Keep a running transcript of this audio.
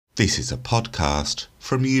This is a podcast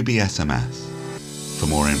from UBSMS. For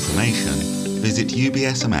more information, visit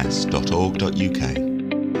ubsms.org.uk.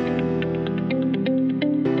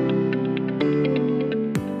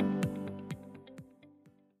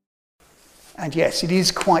 And yes, it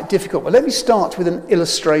is quite difficult, but let me start with an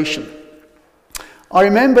illustration. I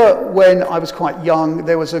remember when I was quite young,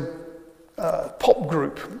 there was a pop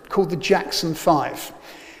group called the Jackson 5.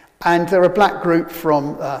 And they're a black group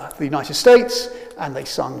from the United States, and they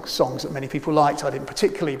sung songs that many people liked. I didn't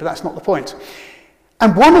particularly, but that's not the point.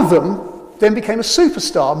 And one of them then became a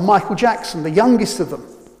superstar, Michael Jackson, the youngest of them.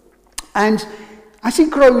 And as he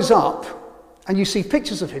grows up, and you see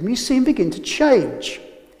pictures of him, you see him begin to change.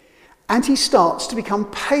 And he starts to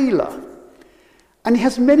become paler. And he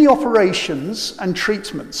has many operations and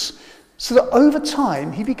treatments, so that over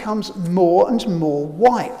time he becomes more and more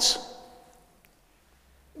white.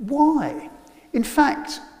 Why? In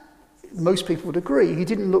fact, most people would agree he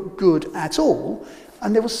didn't look good at all,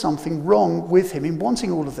 and there was something wrong with him in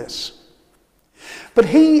wanting all of this. But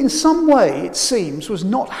he, in some way, it seems, was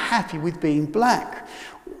not happy with being black.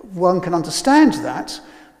 One can understand that,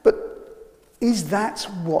 but is that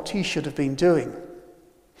what he should have been doing?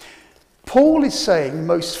 Paul is saying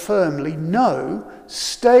most firmly, no,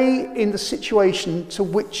 stay in the situation to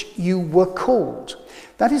which you were called.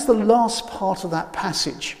 That is the last part of that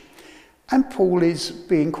passage. And Paul is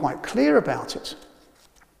being quite clear about it.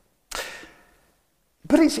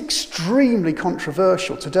 But it's extremely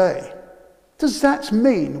controversial today. Does that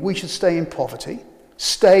mean we should stay in poverty,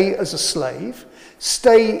 stay as a slave,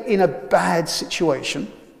 stay in a bad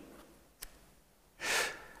situation?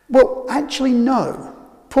 Well, actually, no.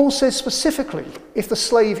 Paul says specifically, if the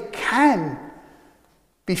slave can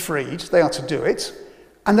be freed, they are to do it,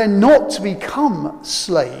 and they're not to become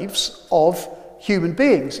slaves of human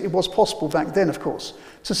beings. It was possible back then, of course,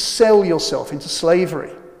 to sell yourself into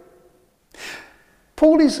slavery.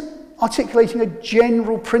 Paul is articulating a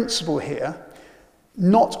general principle here,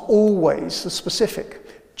 not always the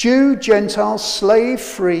specific. Jew, Gentile, slave,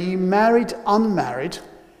 free, married, unmarried,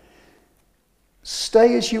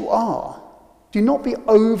 stay as you are. Do not be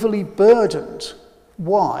overly burdened.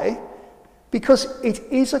 Why? Because it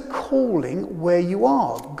is a calling where you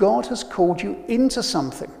are. God has called you into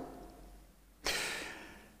something.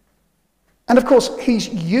 And of course, he's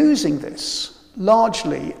using this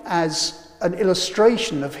largely as an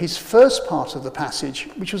illustration of his first part of the passage,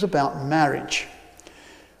 which was about marriage.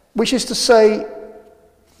 Which is to say,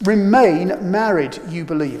 remain married, you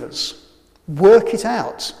believers. Work it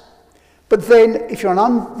out. But then, if you're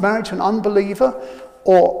married to an unbeliever,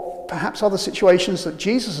 or perhaps other situations that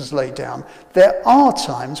Jesus has laid down, there are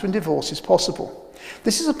times when divorce is possible.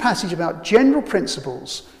 This is a passage about general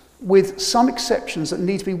principles with some exceptions that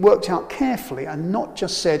need to be worked out carefully and not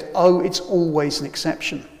just said, oh, it's always an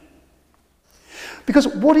exception. Because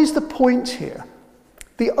what is the point here?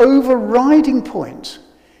 The overriding point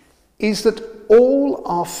is that all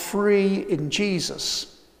are free in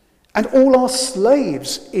Jesus and all are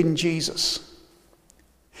slaves in Jesus.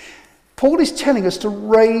 Paul is telling us to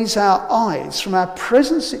raise our eyes from our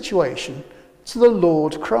present situation to the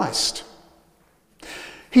Lord Christ.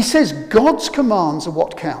 He says God's commands are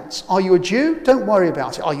what counts. Are you a Jew? Don't worry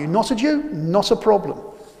about it. Are you not a Jew? Not a problem.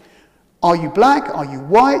 Are you black? Are you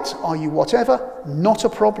white? Are you whatever? Not a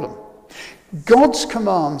problem. God's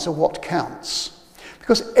commands are what counts.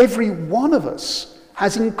 Because every one of us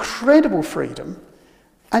has incredible freedom,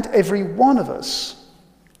 and every one of us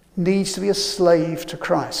needs to be a slave to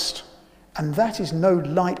Christ. And that is no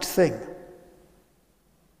light thing.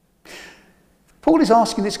 Paul is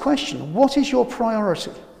asking this question: what is your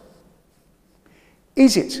priority?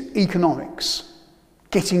 Is it economics,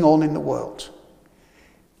 getting on in the world?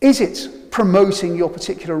 Is it promoting your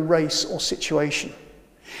particular race or situation?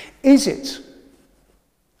 Is it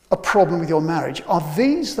a problem with your marriage? Are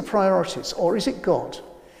these the priorities, or is it God?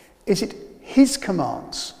 Is it his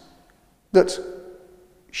commands that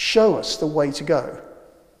show us the way to go?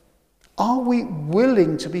 Are we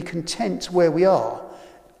willing to be content where we are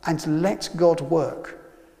and let God work?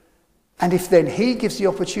 And if then he gives the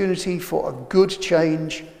opportunity for a good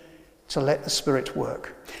change, to let the Spirit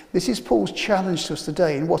work. This is Paul's challenge to us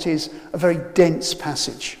today in what is a very dense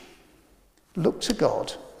passage. Look to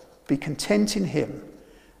God, be content in him,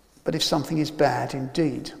 but if something is bad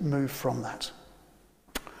indeed, move from that.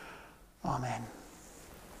 Amen.